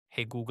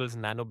Hey, Google's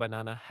Nano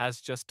Banana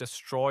has just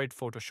destroyed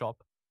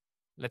Photoshop.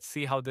 Let's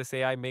see how this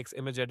AI makes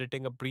image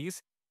editing a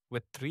breeze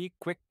with three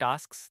quick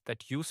tasks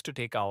that used to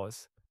take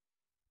hours.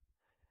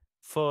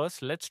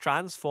 First, let's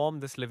transform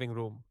this living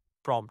room.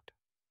 Prompt: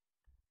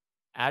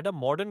 add a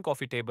modern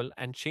coffee table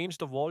and change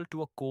the wall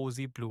to a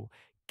cozy blue.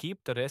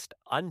 Keep the rest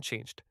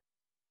unchanged.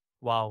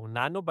 Wow,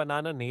 Nano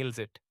Banana nails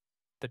it.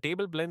 The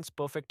table blends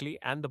perfectly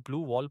and the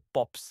blue wall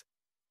pops.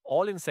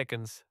 All in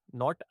seconds,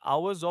 not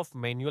hours of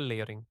manual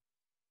layering.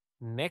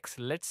 Next,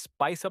 let's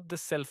spice up the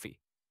selfie.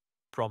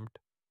 Prompt: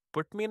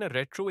 put me in a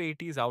retro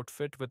 80s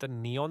outfit with a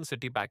neon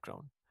city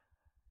background.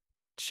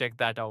 Check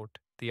that out.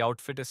 The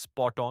outfit is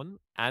spot on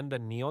and the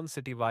neon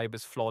city vibe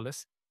is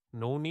flawless.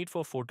 No need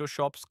for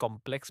Photoshop's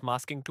complex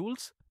masking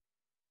tools.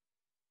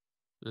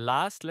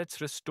 Last,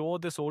 let's restore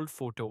this old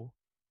photo.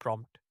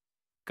 Prompt: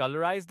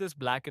 colorize this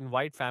black and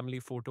white family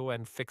photo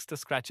and fix the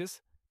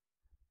scratches.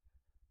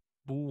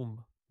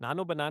 Boom.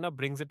 Nano Banana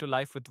brings it to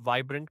life with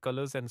vibrant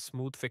colors and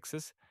smooth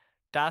fixes.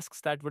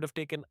 Tasks that would have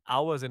taken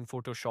hours in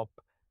Photoshop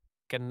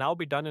can now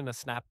be done in a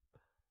snap.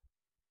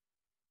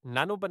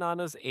 Nano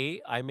Banana's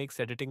AI makes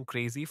editing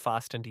crazy,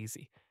 fast, and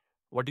easy.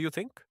 What do you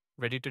think?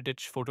 Ready to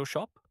ditch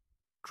Photoshop?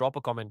 Drop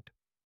a comment.